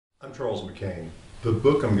I'm Charles McCain. The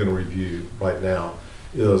book I'm going to review right now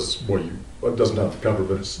is, it doesn't have the cover,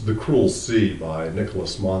 but it's The Cruel Sea by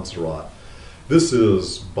Nicholas Montserrat. This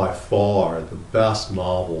is by far the best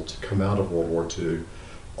novel to come out of World War II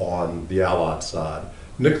on the Allied side.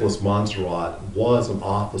 Nicholas Montserrat was an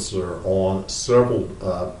officer on several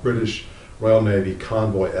British Royal Navy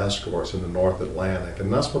convoy escorts in the North Atlantic,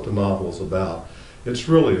 and that's what the novel is about. It's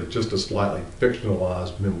really just a slightly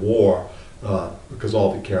fictionalized memoir because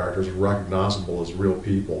all the characters are recognizable as real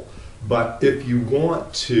people. But if you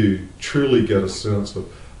want to truly get a sense of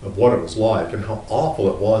what it was like and how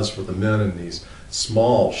awful it was for the men in these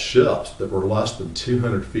small ships that were less than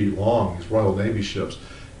 200 feet long, these Royal Navy ships,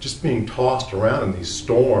 just being tossed around in these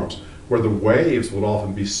storms where the waves would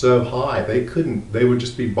often be so high they would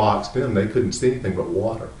just be boxed in, they couldn't see anything but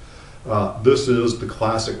water. This is the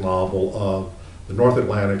classic novel of the North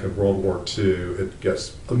Atlantic of World War II. It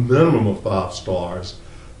gets a minimum of 5 stars.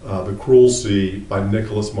 The Cruel Sea by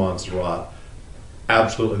Nicholas Montserrat.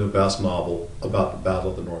 Absolutely the best novel about the Battle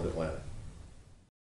of the North Atlantic.